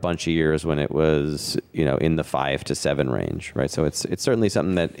there are a bunch of years when it was, in the 5 to 7 range, right? So it's certainly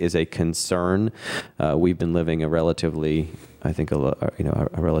something that is a concern. We've been living a relatively, I think, a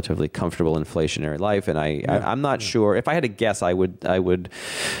relatively comfortable inflationary life, and I'm not sure. If I had to guess, I would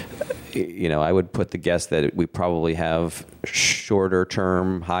put the guess that we probably have shorter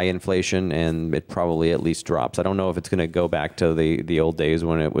term high inflation, and it probably at least drops. I don't know if it's going to go back to the old days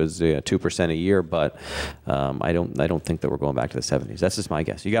when it was 2% a year, but I don't think that we're going back to the 70s. That's just my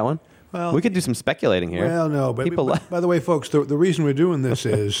guess. You got one? Well, we could do some speculating here. Well, no, but by the way, folks, the reason we're doing this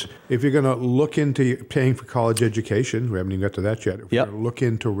is if you're going to look into paying for college education, we haven't even got to that yet. If you're going to look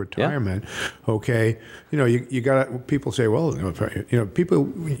into retirement, okay, you got people say, well, people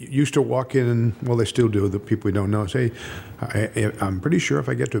used to walk in, and well, they still do. The people we don't know say, I'm pretty sure if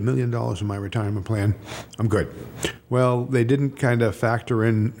I get to $1 million in my retirement plan, I'm good. Well, they didn't kind of factor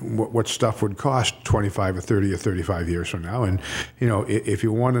in what stuff would cost 25 or 30 or 35 years from now. And, if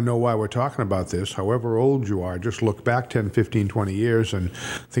you want to know why we're talking about this, however old you are, just look back 10, 15, 20 years and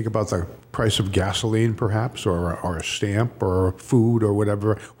think about the price of gasoline, perhaps, or a stamp or food or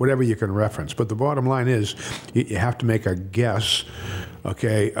whatever you can reference. But the bottom line is you have to make a guess,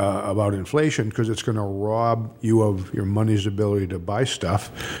 okay, about inflation, because it's going to rob you of your money's ability to buy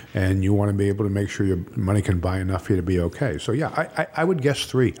stuff, and you want to be able to make sure your money can buy enough for you to be okay. So yeah, I would guess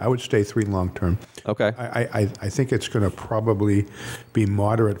 3. I would stay 3 long term. Okay. I think it's going to probably be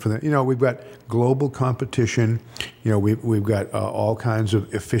moderate for them. We've got global competition. We've got all kinds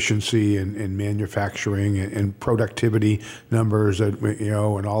of efficiency in manufacturing and productivity numbers that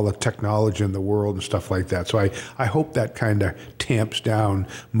and all the technology in the world and stuff like that. So I hope that kind of tamps down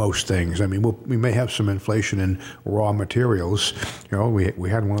most things. I mean, we may have some inflation in raw materials. We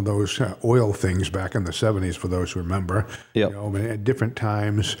had one of those oil things back in the 70s, for those who remember. Yep. At different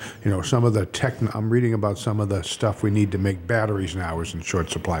times, some of the I'm reading about some of the stuff we need to make batteries now is in short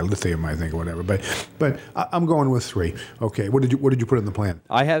supply, lithium, I think, or whatever. But I'm going with 3. Okay, what did you put in the plan?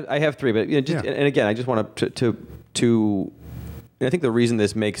 I have 3, but and again, I just want to. I think the reason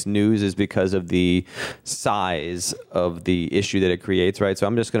this makes news is because of the size of the issue that it creates, right? So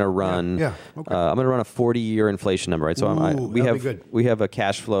I'm just going to run. Okay. I'm going to run a 40-year inflation number, right? So we have a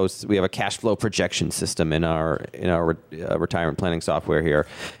cash flow projection system in our retirement planning software here,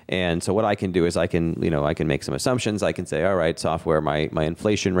 and so what I can do is I can make some assumptions. I can say, all right, software, my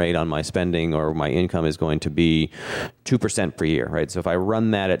inflation rate on my spending or my income is going to be 2% per year, right? So if I run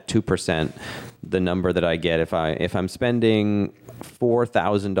that at 2%, the number that I get if I'm spending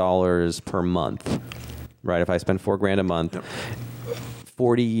 $4,000 per month, right? If I spend $4,000 a month,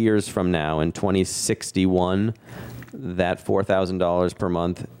 40 years from now in 2061, that $4,000 per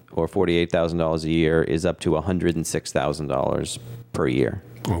month or $48,000 a year is up to $106,000 per year.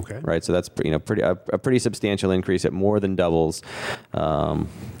 Okay. Right. So that's a pretty substantial increase. It more than doubles.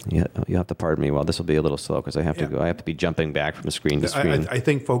 You have to pardon me while this will be a little slow because I have to go. I have to be jumping back from screen to screen. I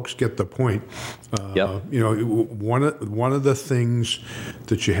think folks get the point. Yep. One of the things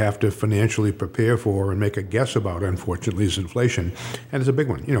that you have to financially prepare for and make a guess about, unfortunately, is inflation, and it's a big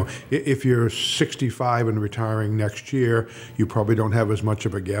one. If you're 65 and retiring next year, you probably don't have as much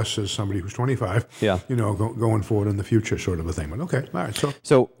of a guess as somebody who's 25. Yeah. Going forward in the future, sort of a thing. But okay, all right.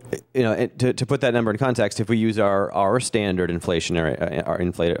 So, to put that number in context, if we use our standard inflationary, our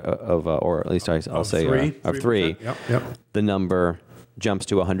inflate of, or at least I'll say of 3, Yep. the number jumps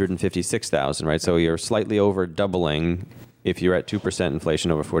to 156,000, right? So you're slightly over doubling. If you're at 2%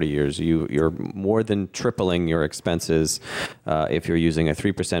 inflation over 40 years, you're more than tripling your expenses if you're using a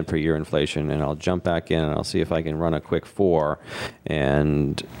 3% per year inflation. And I'll jump back in and I'll see if I can run a quick 4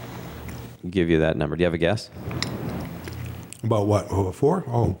 and give you that number. Do you have a guess? About what? 4?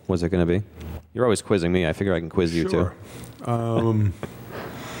 Oh. What's it going to be? You're always quizzing me. I figure I can quiz you too.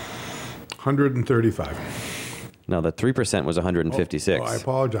 135. No, the 3% was 156. Oh, I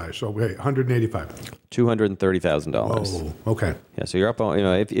apologize. So, wait, 185. $230,000. Oh, okay. Yeah, so you're up on,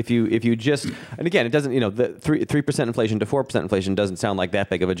 if you just, and again, it doesn't, the 3% inflation to 4% inflation doesn't sound like that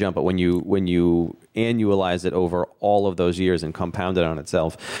big of a jump, but when you annualize it over all of those years and compound it on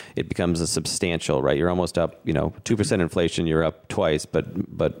itself, it becomes a substantial, right? You're almost up, 2% inflation, you're up twice,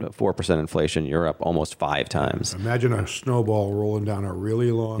 but 4% inflation, you're up almost 5 times. Imagine a snowball rolling down a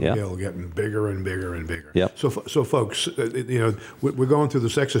really long hill, getting bigger and bigger and bigger. Yep. So folks, we're going through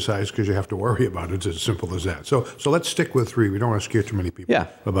this exercise because you have to worry about it. It's as simple as that. So let's stick with 3. We don't want to scare too many people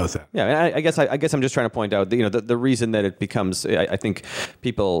about that. Yeah, and I guess I'm just trying to point out, the reason that it becomes, I think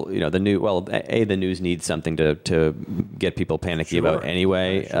people, the news needs something to get people panicky about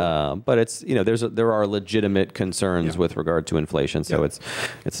anyway. Sure. But it's, there are legitimate concerns with regard to inflation. So it's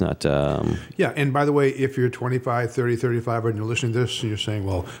not. Yeah, and by the way, if you're 25, 30, 35, and you're listening to this, and you're saying,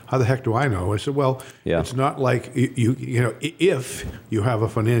 well, how the heck do I know? I said, well, it's not like if you have a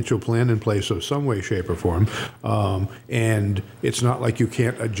financial plan in place of some way, shape, or form, and it's not like you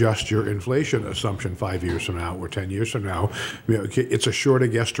can't adjust your inflation assumption 5 years from now or 10 years from now. It's a shorter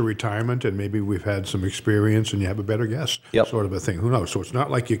guess to retirement, and maybe we've had some experience and you have a better guess, sort of a thing. Who knows? So it's not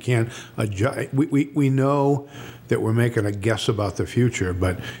like you can't adjust. We know that we're making a guess about the future,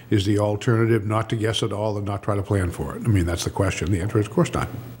 but is the alternative not to guess at all and not try to plan for it? I mean, that's the question. The answer is, of course not.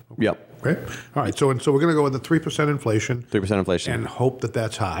 Yep. Okay. All right. So we're going to go with the 3% inflation. 3% inflation. And hope that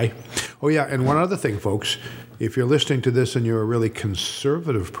that's high. Oh, yeah. And one other thing, folks, if you're listening to this and you're a really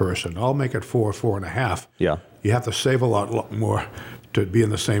conservative person, I'll make it 4.5. Yeah. You have to save a lot more to be in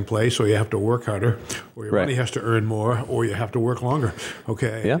the same place, or you have to work harder, or your money has to earn more, or you have to work longer,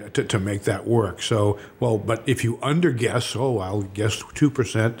 to make that work. So, but if you underguess, I'll guess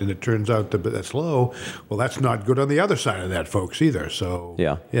 2%, and it turns out that that's low, well, that's not good on the other side of that, folks, either. So,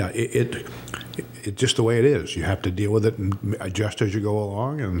 it's just the way it is. You have to deal with it and adjust as you go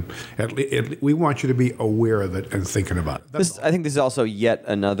along, and we want you to be aware of it and thinking about it. I think this is also yet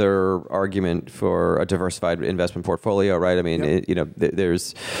another argument for a diversified investment portfolio, right? I mean,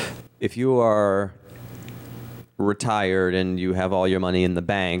 there's, if you are retired and you have all your money in the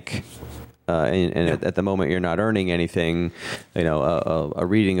bank, at the moment you're not earning anything, a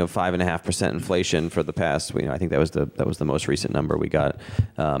reading of 5.5% inflation for the past, I think that was the most recent number we got.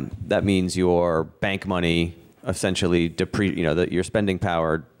 That means your bank money essentially your spending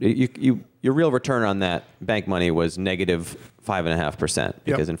power, your real return on that bank money was negative 5.5%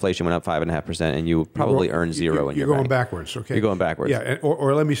 because inflation went up 5.5%, and you probably earn zero in your bank. You're going backwards, okay? You're going backwards. Yeah,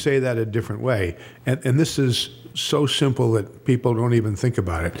 or let me say that a different way. And this is so simple that people don't even think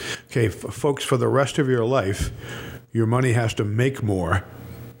about it. Okay, folks, for the rest of your life, your money has to make more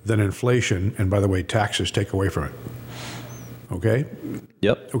than inflation, and by the way, taxes take away from it. Okay?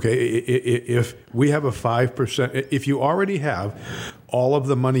 Yep. Okay, if we have a 5%, if you already have all of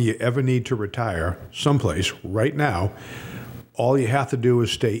the money you ever need to retire someplace right now, all you have to do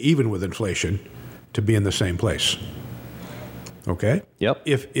is stay even with inflation to be in the same place. Okay? Yep.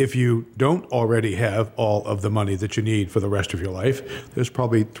 If you don't already have all of the money that you need for the rest of your life, there's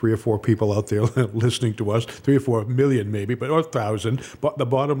probably 3 or 4 people out there listening to us, 3 or 4 million maybe, or 1,000. But the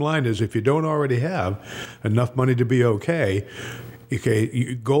bottom line is, if you don't already have enough money to be okay,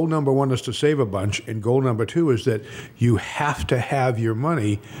 goal number 1 is to save a bunch, and goal number 2 is that you have to have your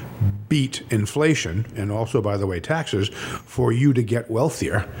money beat inflation, and also, by the way, taxes, for you to get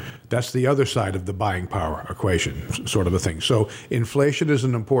wealthier. That's the other side of the buying power equation, sort of a thing. So inflation is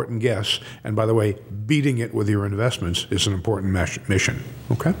an important guess, and by the way, beating it with your investments is an important mission.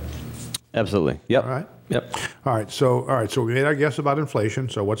 Okay? Absolutely. Yep. All right? Yep. All right, so we made our guess about inflation,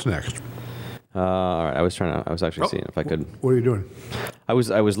 so what's next? All right. I was actually seeing if I could. What are you doing? I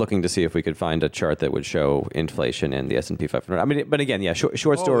was looking to see if we could find a chart that would show inflation in the S&P 500. I mean, but again,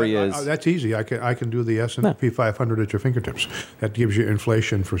 short story is that's easy. I can do the S&P 500 at your fingertips. That gives you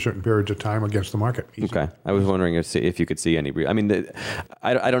inflation for certain periods of time against the market. Easy. Okay. I was wondering if you could see any. I mean,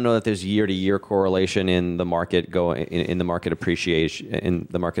 I don't know that there's year-to-year correlation in the market in the market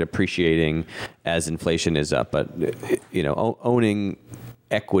appreciating as inflation is up, but owning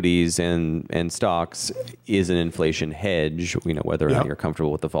equities and stocks is an inflation hedge. Whether or not you're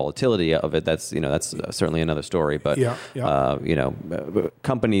comfortable with the volatility of it, that's certainly another story. But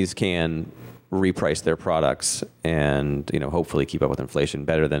companies can reprice their products and hopefully keep up with inflation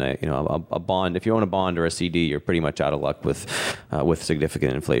better than a bond. If you own a bond or a CD, you're pretty much out of luck with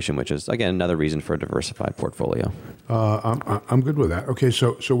significant inflation, which is again another reason for a diversified portfolio. I'm good with that. Okay,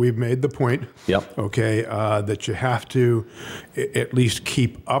 so we've made the point. Yep. Okay, that you have to at least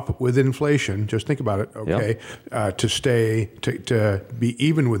keep up with inflation. Just think about it. Okay, to be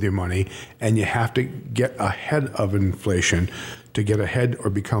even with your money, and you have to get ahead of inflation to get ahead or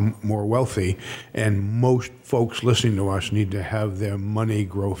become more wealthy. And most folks listening to us need to have their money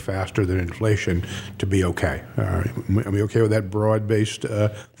grow faster than inflation to be okay. Are we okay with that broad-based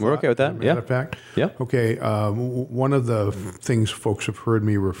We're okay with that, yeah. Fact? Yeah. Okay, one of the things folks have heard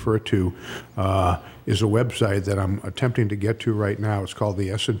me refer to is a website that I'm attempting to get to right now. It's called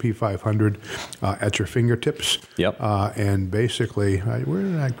the S&P 500 at your fingertips. Yep. And basically, where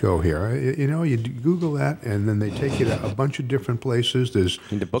did that go here? You Google that, and then they take you to a bunch of different places. There's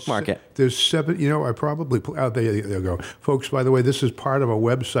need to bookmark it. There's 7. I probably there you go, folks. By the way, this is part of a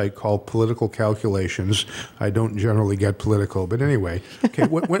website called Political Calculations. I don't generally get political, but anyway. Okay.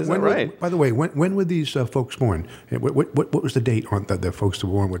 Is that right? By the way, when were these folks born? What was the date on that the folks were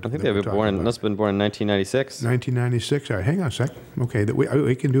born? I think they were born. Must have been born in 1996. 1996. All right, hang on a sec. Okay,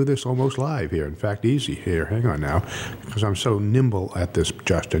 we can do this almost live here. In fact, easy here. Hang on now, because I'm so nimble at this,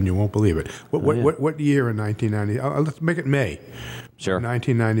 Justin. You won't believe it. What year in 1990? Let's make it May. Sure.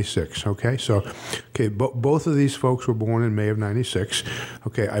 1996. Okay, so both of these folks were born in May of 96.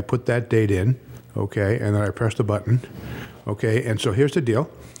 Okay, I put that date in. Okay, and then I pressed the button. Okay, and so here's the deal.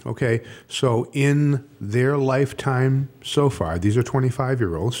 Okay, so in their lifetime so far, these are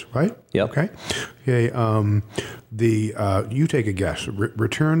 25-year-olds, right? Yep. Okay. You take a guess.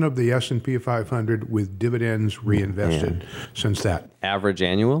 Return of the S&P 500 with dividends reinvested since that. Average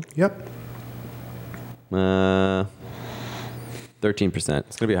annual? Yep. 13%. It's going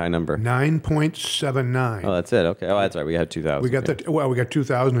to be a high number. 9.79. Oh, that's it. Okay. Oh, that's right. We had 2000. We got that. Well, we got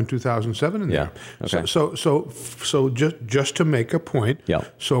 2000 and 2007 in there. Okay. So just to make a point. Yeah.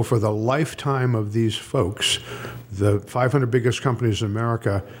 So for the lifetime of these folks, the 500 biggest companies in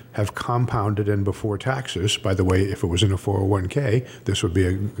America have compounded in before taxes. By the way, if it was in a 401k, this would be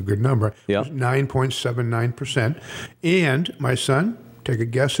a good number. Yeah. 9.79%. And my son, take a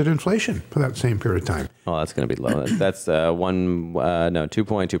guess at inflation for that same period of time. Oh, that's going to be low. That's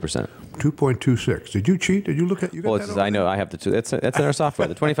 2.2%. 2.26. Did you cheat? Did you look at? You got that I know. I have the two. That's in our software.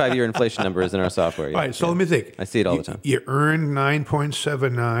 The 25-year inflation number is in our software. Yeah. All right. So let me think. I see it all the time. You earned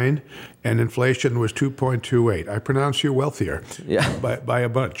 9.79, and inflation was 2.28. I pronounce you wealthier. Yeah. By a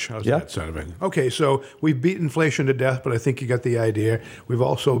bunch. How's that sounding? Okay. So we've beat inflation to death, but I think you got the idea. We've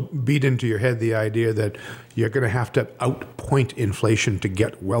also beat into your head the idea that you're going to have to outpoint inflation to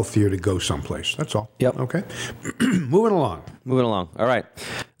get wealthier to go someplace. That's all. Yep. Okay. Moving along. All right.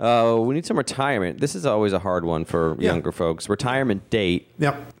 We need some retirement. This is always a hard one for younger folks. Retirement date.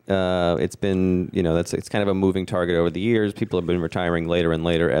 Yep. It's been, it's kind of a moving target over the years. People have been retiring later and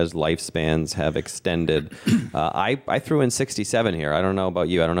later as lifespans have extended. I threw in 67 here. I don't know about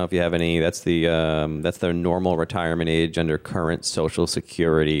you. I don't know if you have any. That's the normal retirement age under current Social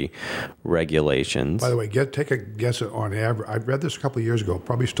Security regulations. By the way, take a guess on average. I read this a couple of years ago.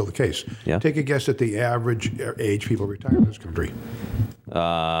 Probably still the case. Yeah. Take a guess at the average age people retire in this country.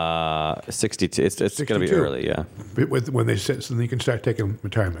 62. It's going to be early. Yeah. When they sit, so then you can start taking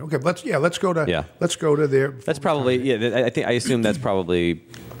retirement. Okay, let's go to there. That's probably I assume that's probably.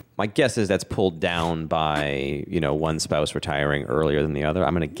 My guess is that's pulled down by one spouse retiring earlier than the other.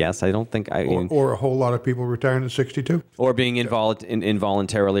 I'm going to guess. I don't think or a whole lot of people retiring at 62 or being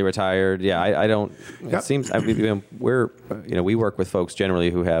involuntarily retired. Yeah, I don't. Yep. It seems we work with folks generally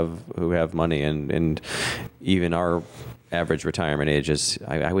who have money and even our average retirement age is,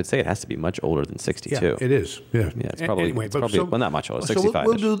 I would say it has to be much older than 62. Yeah, it is. Yeah, it's probably, well, not much older, 65.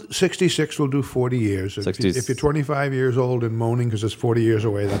 So we'll do 66, we'll do 40 years. If you're 25 years old and moaning because it's 40 years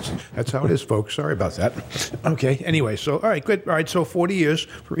away, that's how it is, folks. Sorry about that. Okay, anyway, so, all right, good. All right, so 40 years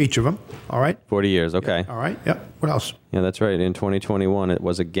for each of them, all right? 40 years, okay. Yeah, all right, yep. What else? Yeah, that's right. In 2021, it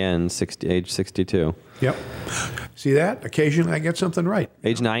was again age 62. Yep. See that? Occasionally, I get something right.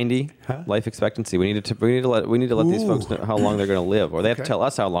 Age 90, life expectancy. We need to let these folks know how long they're going to live, or they have to tell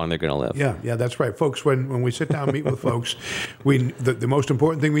us how long they're going to live. Yeah, that's right, folks. When we sit down and meet with folks, the most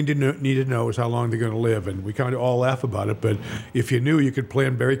important thing we need to know is how long they're going to live, and we kind of all laugh about it. But if you knew, you could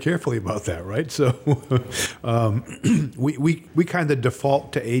plan very carefully about that, right? So we kind of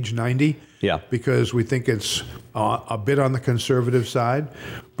default to age 90. Yeah. Because we think it's a bit on the conservative side.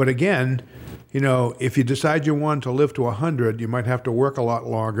 But again, if you decide you want to live to 100, you might have to work a lot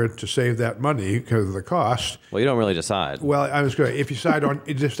longer to save that money because of the cost. Well, you don't really decide. Well, I was going. If you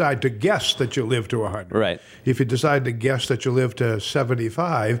decide to guess that you live to 100, right? If you decide to guess that you live to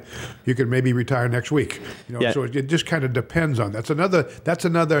 75, you could maybe retire next week. So it just kind of depends on. That's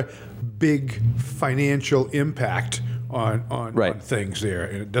another big financial impact on things there.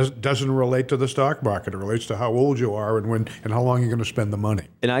 And it doesn't relate to the stock market. It relates to how old you are and how long you're going to spend the money.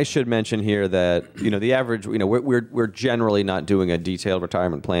 And I should mention here that the average, we're generally not doing a detailed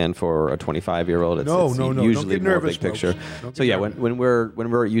retirement plan for a 25-year-old. It's usually don't get more nervous, big picture. So yeah, when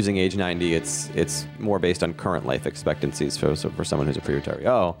we're using age 90, it's more based on current life expectancies for someone who's a pre-retiree.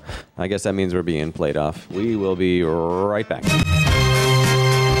 Oh, I guess that means we're being played off. We will be right back.